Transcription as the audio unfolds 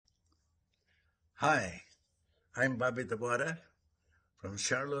Hi, I'm Bobby Taboada from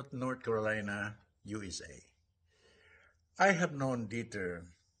Charlotte, North Carolina, USA. I have known Dieter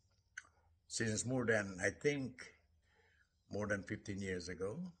since more than 15 years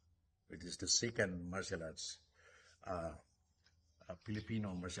ago, which is the second martial arts, uh,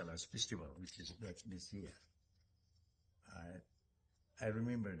 Filipino martial arts festival, that's this year. I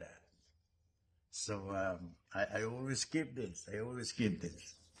remember that. So I always keep this. I always keep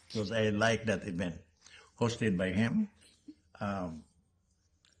this because I like that event hosted by him. Um,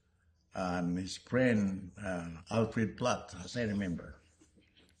 and his friend Alfred Platt, as I remember.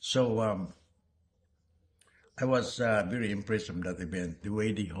 So I was very impressed from that event, the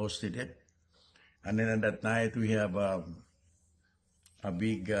way they hosted it. And then at that night we have a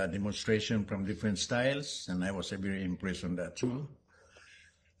big demonstration from different styles, and I was very impressed on that too.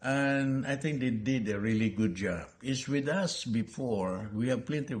 And I think they did a really good job. It's with us before. We have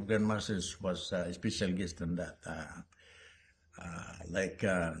plenty of grandmasters was a special guest on that, like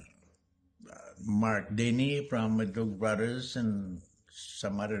Mark Denny from Dog Brothers and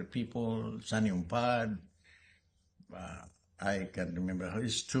some other people, Sunny Umpad. I can't remember.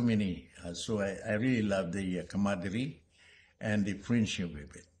 It's too many. So I really love the camaraderie and the friendship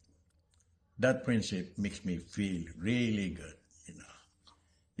with it. That friendship makes me feel really good.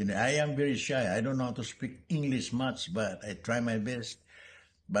 I am very shy. I don't know how to speak English much, but I try my best.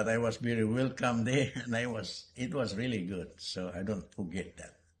 But I was very welcome there, and it was really good. So I don't forget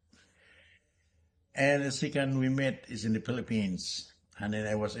that. And the second we met is in the Philippines. And then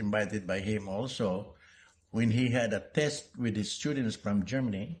I was invited by him also when he had a test with his students from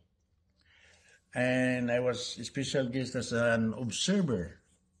Germany. And I was a special guest as an observer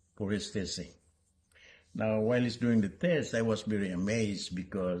for his testing. Now, while he's doing the test, I was very amazed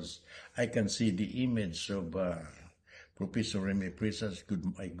because I can see the image of Professor Remy Presas,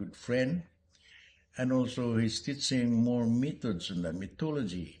 my good friend. And also he's teaching more methods on that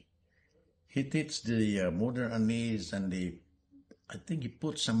mythology. He teaches the Modern Arnis and I think he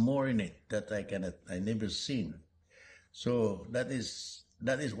put some more in it that I never seen. So that is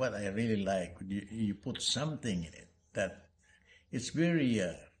what I really like. You put something in it that it's very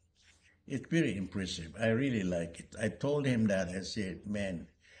impressive. I really like it. I told him that. I said, man,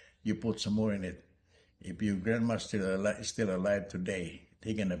 you put some more in it. If your grandmaster is still alive today,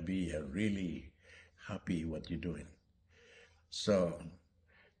 they're gonna be really happy what you're doing. So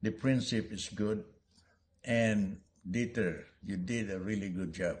the principle is good, and Dieter, you did a really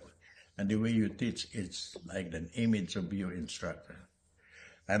good job. And the way you teach, it's like an image of your instructor.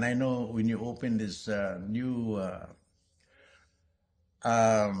 And I know when you open this new,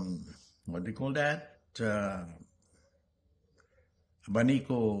 what do you call that?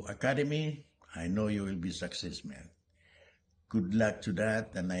 Abanico Academy, I know you will be success, man. Good luck to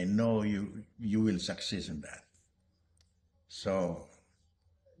that, and I know you will succeed in that. So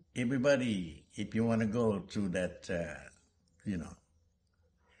everybody, if you want to go to that,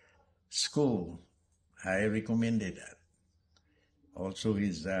 school, I recommended that. Also,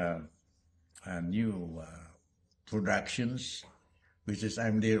 his new productions, which is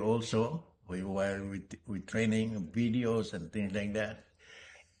I'm there also while with training videos and things like that.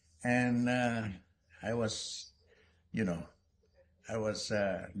 And I was, you know, I was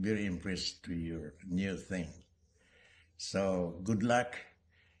very impressed with your new thing. So good luck,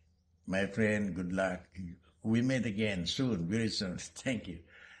 my friend. Good luck. We meet again soon, very soon. Thank you.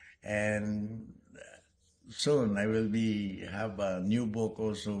 And soon I will have a new book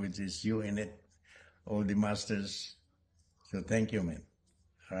also, which is you in it, all the masters. So thank you, man.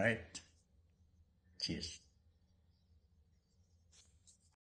 All right. Cheers.